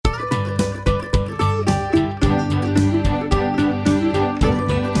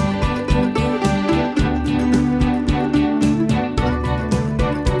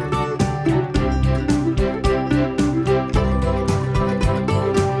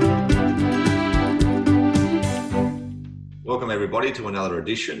everybody, to another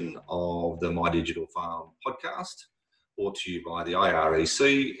edition of the My Digital Farm podcast, brought to you by the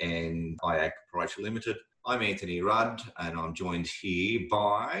IREC and IAC Proprietary Limited. I'm Anthony Rudd, and I'm joined here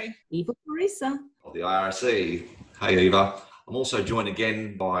by Eva Quarisa of the IREC. Hey, Eva. I'm also joined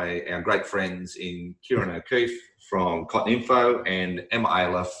again by our great friends in Kieran O'Keeffe from Cotton Info and Emma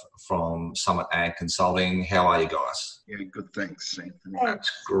Ayliffe from Summit Ag Consulting. How are you guys? Yeah, good. Thanks, Anthony.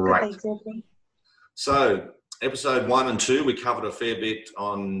 That's great. Thanks, Anthony. So, episode 1 and 2, we covered a fair bit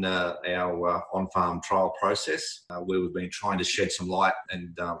on our on-farm trial process, where we've been trying to shed some light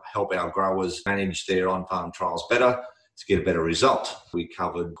and help our growers manage their on-farm trials better to get a better result. We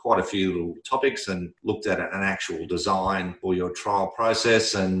covered quite a few little topics and looked at an actual design for your trial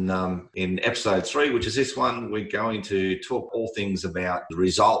process. And in episode 3, which is this one, we're going to talk all things about the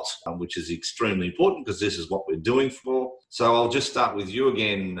result, which is extremely important because this is what we're doing for. So I'll just start with you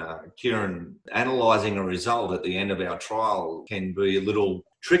again, Kieran. Analysing a result at the end of our trial can be a little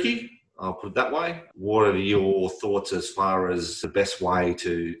tricky. I'll put it that way. What are your thoughts as far as the best way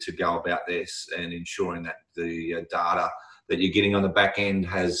to go about this and ensuring that the data that you're getting on the back end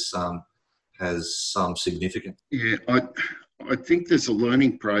has some significance? Yeah, I think there's a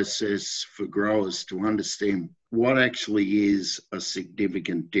learning process for growers to understand what actually is a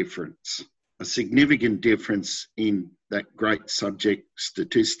significant difference. A significant difference in that great subject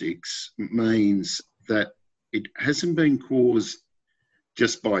statistics means that it hasn't been caused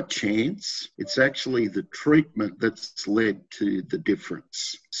just by chance. It's actually the treatment that's led to the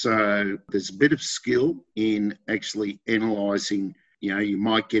difference. So there's a bit of skill in actually analysing. You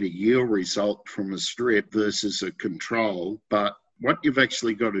might get a yield result from a strip versus a control, but what you've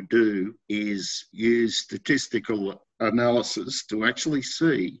actually got to do is use statistical analysis to actually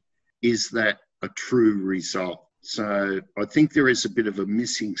see, is that a true result? So I think there is a bit of a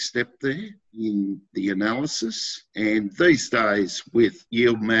missing step there in the analysis. And these days with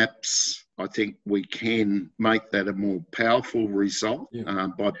yield maps, I think we can make that a more powerful result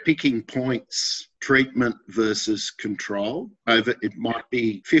by picking points, treatment versus control. It might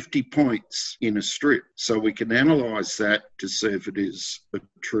be 50 points in a strip. So we can analyse that to see if it is a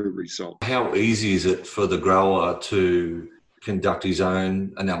true result. How easy is it for the grower to conduct his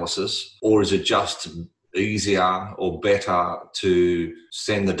own analysis, or is it just easier or better to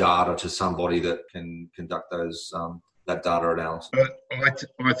send the data to somebody that can conduct those that data analysis?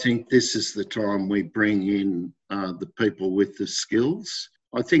 I think this is the time we bring in the people with the skills.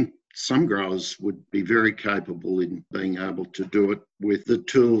 I think some growers would be very capable in being able to do it with the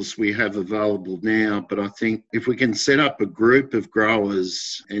tools we have available now. But I think if we can set up a group of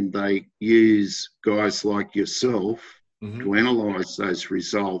growers and they use guys like yourself to analyse those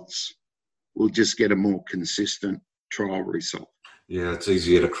results, we'll just get a more consistent trial result. Yeah, it's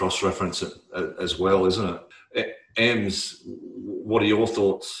easier to cross-reference it as well, isn't it? Ems, what are your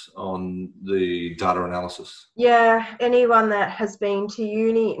thoughts on the data analysis? Yeah, anyone that has been to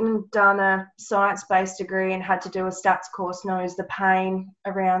uni and done a science-based degree and had to do a stats course knows the pain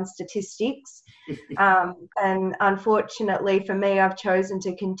around statistics. And unfortunately for me, I've chosen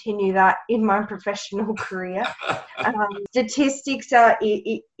to continue that in my professional career. Statistics are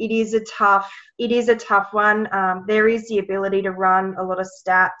it is a tough one. There is the ability to run a lot of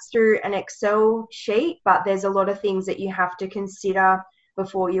stats through an Excel sheet, but there's a lot of things that you have to consider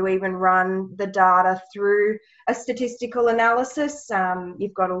before you even run the data through a statistical analysis.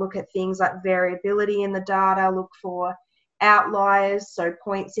 You've got to look at things like variability in the data, look for outliers, so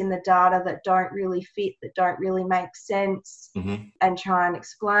points in the data that don't really fit, that don't really make sense, and try and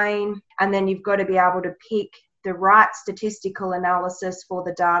explain. And then you've got to be able to pick the right statistical analysis for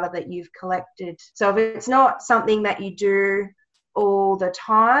the data that you've collected. So if it's not something that you do all the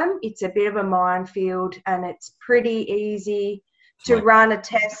time, it's a bit of a minefield, and it's pretty easy to run a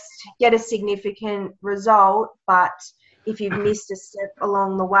test, get a significant result, but if you've missed a step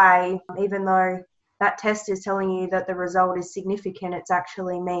along the way, even though that test is telling you that the result is significant, it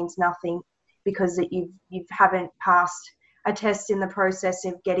actually means nothing because that you haven't passed a test in the process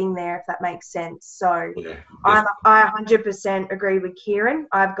of getting there, if that makes sense. So I 100% agree with Kieran.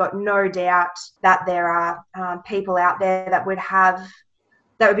 I've got no doubt that there are people out there that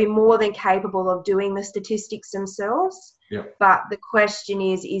would be more than capable of doing the statistics themselves. But the question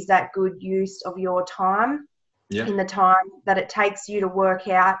is that good use of your time in the time that it takes you to work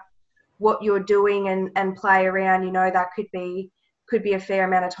out what you're doing and play around? That could be a fair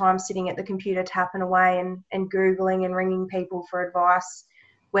amount of time sitting at the computer tapping away and Googling and ringing people for advice,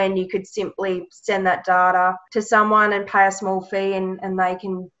 when you could simply send that data to someone and pay a small fee and they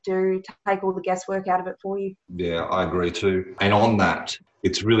can take all the guesswork out of it for you. Yeah, I agree too. And on that,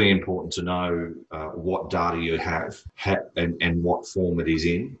 it's really important to know what data you have and what form it is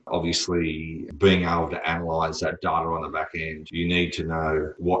in. Obviously, being able to analyse that data on the back end, you need to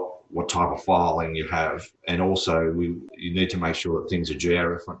know what type of filing you have, and also you need to make sure that things are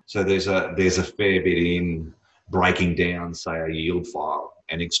georeferenced. So there's a fair bit in breaking down, say, a yield file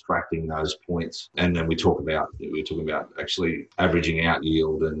and extracting those points. And then we're talking about actually averaging out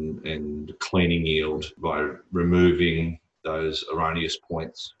yield and cleaning yield by removing those erroneous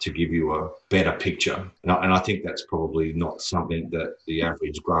points to give you a better picture. And I think that's probably not something that the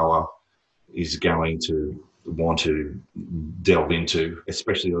average grower is going to want to delve into,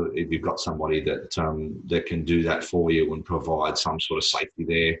 especially if you've got somebody that can do that for you and provide some sort of safety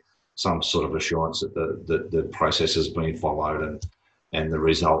there, some sort of assurance that the process has been followed and the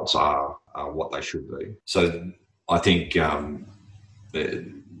results are what they should be. So I think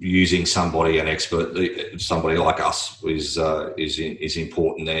using an expert, somebody like us is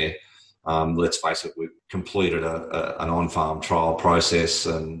important there. Let's face it, we've completed an on-farm trial process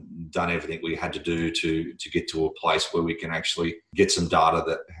and done everything we had to do to get to a place where we can actually get some data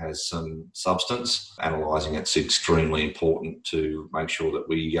that has some substance. Analysing it's extremely important to make sure that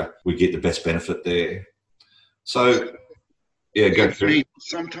we get the best benefit there. So, yeah, go through.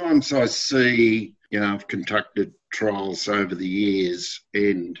 Sometimes I see, I've conducted trials over the years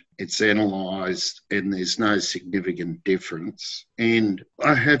and it's analysed and there's no significant difference. And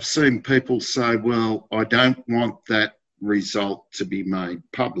I have seen people say, well, I don't want that result to be made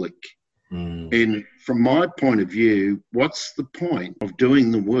public. And from my point of view, what's the point of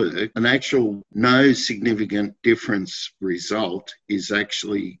doing the work? An actual no significant difference result is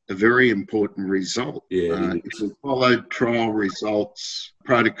actually a very important result. Yeah. If we followed trial results,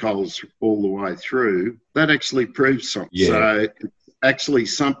 protocols all the way through, that actually proves something. Yeah. So it's actually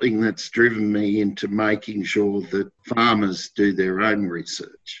something that's driven me into making sure that farmers do their own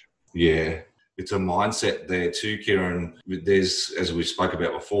research. Yeah. It's a mindset there too, Kieran. There's, as we spoke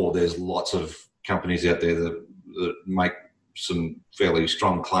about before, there's lots of companies out there that make some fairly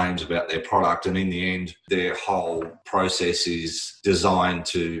strong claims about their product, and in the end, their whole process is designed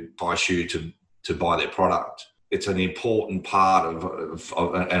to entice you to buy their product. It's an important part of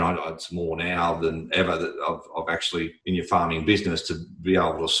and it's more now than ever of actually in your farming business to be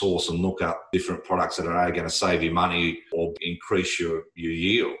able to source and look up different products that are going to save you money or increase your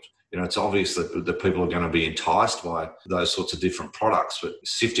yield. It's obvious that the people are going to be enticed by those sorts of different products, but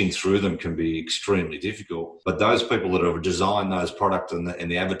sifting through them can be extremely difficult. But those people that have designed those products and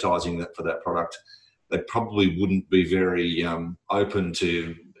the advertising for that product, they probably wouldn't be very open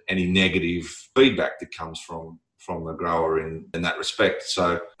to any negative feedback that comes from the grower in that respect.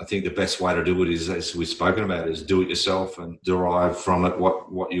 So I think the best way to do it is, as we've spoken about, is do it yourself and derive from it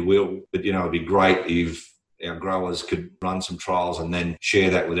what you will. But, it'd be great if our growers could run some trials and then share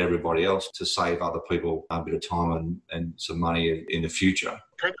that with everybody else to save other people a bit of time and some money in the future.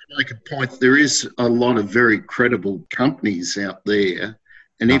 Probably make a point. There is a lot of very credible companies out there,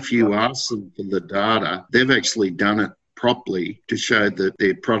 and if you ask them for the data, they've actually done it properly to show that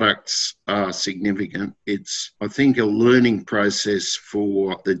their products are significant. It's, I think, a learning process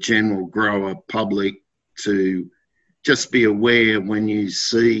for the general grower public to just be aware when you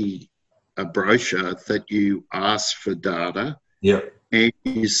see a brochure that you ask for data. Yep. And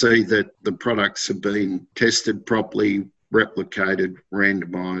you see that the products have been tested properly, replicated,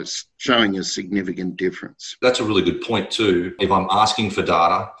 randomised, showing a significant difference. That's a really good point too. If I'm asking for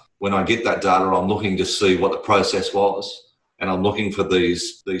data, when I get that data, I'm looking to see what the process was. And I'm looking for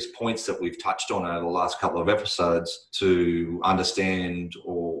these points that we've touched on over the last couple of episodes to understand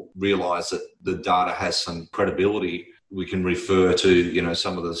or realise that the data has some credibility. We can refer to,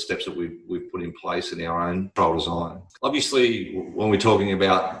 some of the steps that we've put in place in our own trial design. Obviously, when we're talking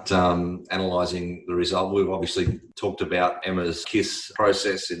about analysing the result, we've obviously talked about Emma's KISS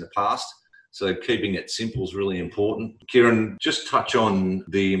process in the past. So keeping it simple is really important. Kieran, just touch on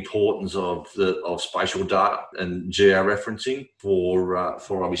the importance of spatial data and georeferencing for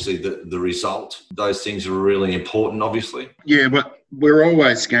obviously the result. Those things are really important, obviously. Yeah, but we're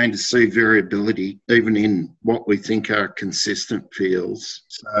always going to see variability, even in what we think are consistent fields.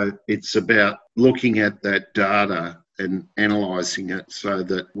 So it's about looking at that data and analysing it so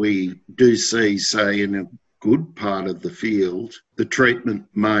that we do see, say, in a good part of the field, the treatment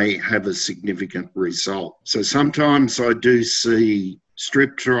may have a significant result. So sometimes I do see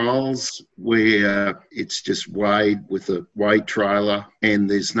strip trials where it's just weighed with a weigh trailer and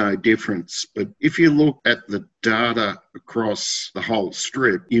there's no difference. But if you look at the data across the whole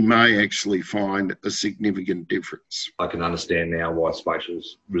strip, you may actually find a significant difference. I can understand now why spatial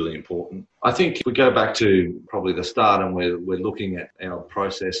is really important. I think if we go back to probably the start and we're looking at our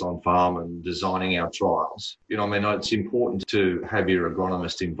process on farm and designing our trials, it's important to have your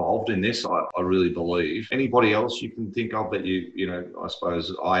agronomist involved in this, I really believe. Anybody else you can think of that I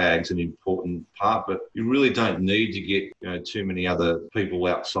suppose IAG's an important part, but you really don't need to get, too many other people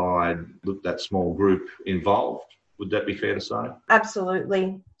outside, that small group involved. Would that be fair to say?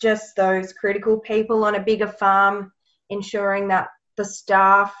 Absolutely. Just those critical people on a bigger farm, ensuring that the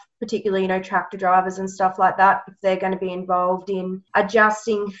staff, particularly, tractor drivers and stuff like that, if they're going to be involved in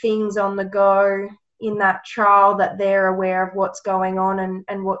adjusting things on the go in that trial, that they're aware of what's going on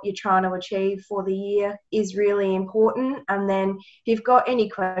and what you're trying to achieve for the year is really important. And then if you've got any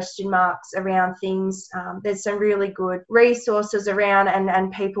question marks around things, there's some really good resources around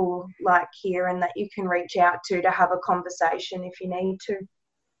and people like Kieran that you can reach out to have a conversation if you need to.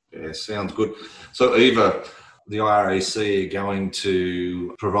 Yeah, sounds good. So Eva, the IREC are going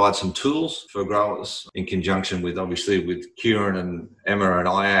to provide some tools for growers in conjunction with Kieran and Emma and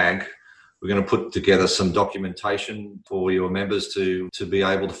IAG. We're going to put together some documentation for your members to be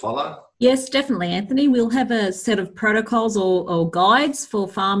able to follow. Yes, definitely, Anthony. We'll have a set of protocols or guides for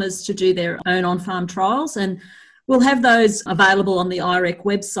farmers to do their own on-farm trials, and we'll have those available on the IREC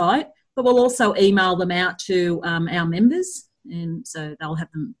website, but we'll also email them out to our members, and so they'll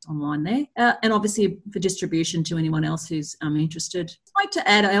have them online there. And obviously for distribution to anyone else who's interested. I'd like to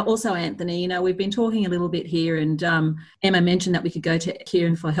add also, Anthony, we've been talking a little bit here, and Emma mentioned that we could go to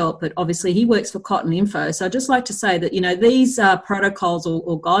Kieran for help, but obviously he works for Cotton Info. So I'd just like to say that, these protocols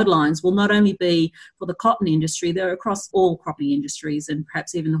or guidelines will not only be for the cotton industry, they're across all cropping industries and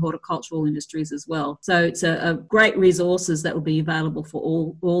perhaps even the horticultural industries as well. So it's a great resources that will be available for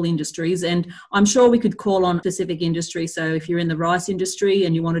all industries. And I'm sure we could call on specific industries. So if you're in the rice industry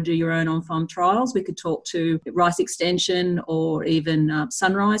and you want to do your own on-farm trials, we could talk to Rice Extension or even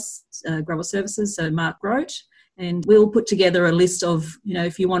Sunrise Grower Services, so Mark Grote, and we'll put together a list of,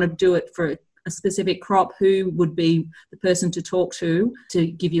 if you want to do it for a specific crop, who would be the person to talk to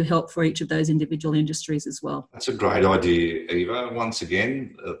give you help for each of those individual industries as well. That's a great idea, Eva. Once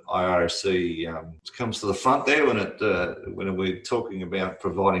again, IRC comes to the front there when we're talking about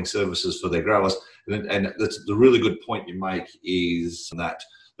providing services for their growers. And that's the really good point you make is that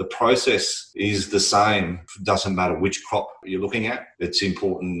the process is the same. It doesn't matter which crop you're looking at. It's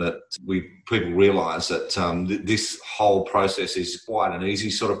important that people realise that this whole process is quite an easy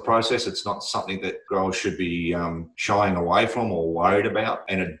sort of process. It's not something that growers should be shying away from or worried about,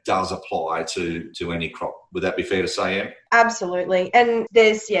 and it does apply to any crop. Would that be fair to say, Em? Absolutely. And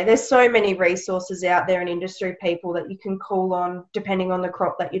there's so many resources out there and industry people that you can call on depending on the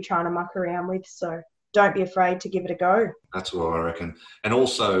crop that you're trying to muck around with. So don't be afraid to give it a go. That's what I reckon. And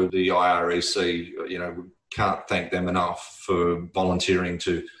also the IREC, we can't thank them enough for volunteering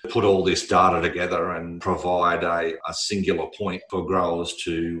to put all this data together and provide a singular point for growers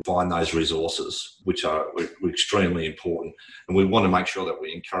to find those resources, which are extremely important. And we want to make sure that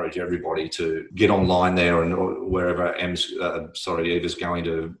we encourage everybody to get online there and wherever Eva's going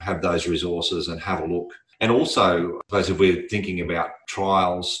to have those resources and have a look. And also, I suppose if we're thinking about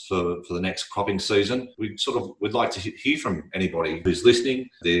trials for the next cropping season, we'd like to hear from anybody who's listening.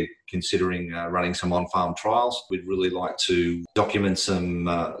 They're considering running some on-farm trials. We'd really like to document some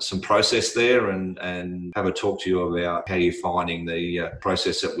process there and have a talk to you about how you're finding the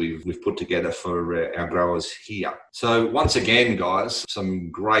process that we've put together for our growers here. So once again, guys,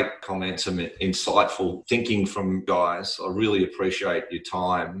 some great comments, some insightful thinking from guys. I really appreciate your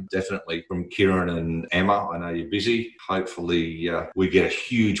time, definitely, from Kieran and Emma. I know you're busy. Hopefully we get a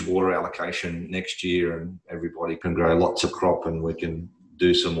huge water allocation next year and everybody can grow lots of crop and we can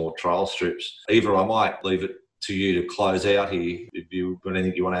do some more trial strips. Eva, I might leave it to you to close out here if you've got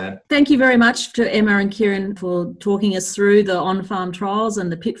anything you want to add. Thank you very much to Emma and Kieran for talking us through the on-farm trials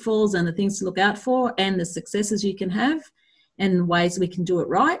and the pitfalls and the things to look out for and the successes you can have and ways we can do it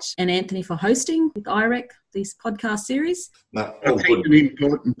right. And Anthony for hosting with IREC this podcast series. I think an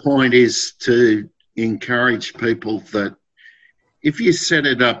important point is to encourage people that if you set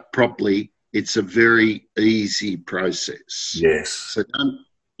it up properly, it's a very easy process. Yes. So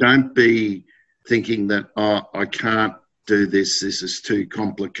don't be thinking that, I can't do this is too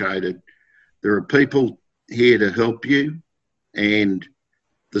complicated. There are people here to help you, and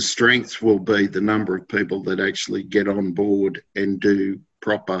the strength will be the number of people that actually get on board and do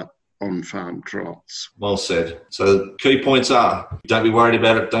proper on-farm trials. Well said. So the key points are, don't be worried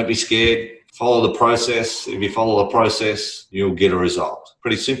about it, don't be scared. follow the process. If you follow the process, you'll get a result.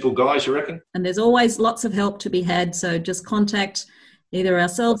 Pretty simple, guys, you reckon? And there's always lots of help to be had. So just contact either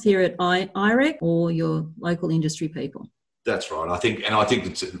ourselves here at IREC or your local industry people. That's right. I think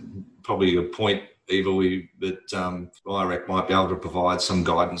it's probably a point, Eva, that IREC might be able to provide some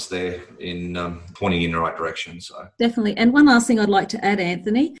guidance there in pointing in the right direction. So definitely. And one last thing I'd like to add,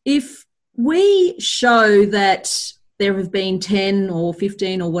 Anthony, if we show that there have been 10 or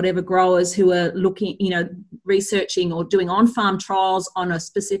 15 or whatever growers who are looking, researching or doing on-farm trials on a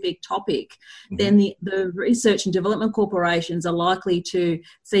specific topic, then the research and development corporations are likely to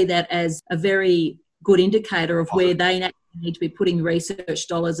see that as a very good indicator of where they need to be putting research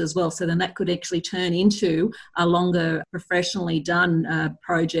dollars as well. So then that could actually turn into a longer professionally done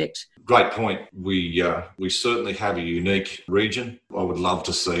project. Great point. We certainly have a unique region. I would love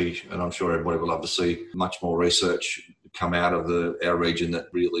to see, and I'm sure everybody would love to see, much more research come out of our region that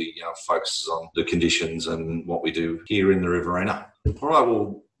really focuses on the conditions and what we do here in the Riverina. All right,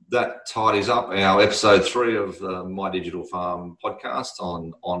 well, that tidies up our episode 3 of the My Digital Farm podcast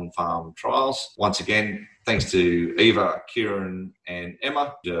on-farm trials. Once again, thanks to Eva, Kieran and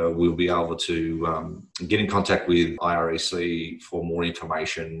Emma. We'll be able to get in contact with IREC for more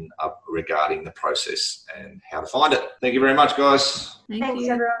information regarding the process and how to find it. Thank you very much, guys. Thanks,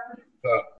 everyone.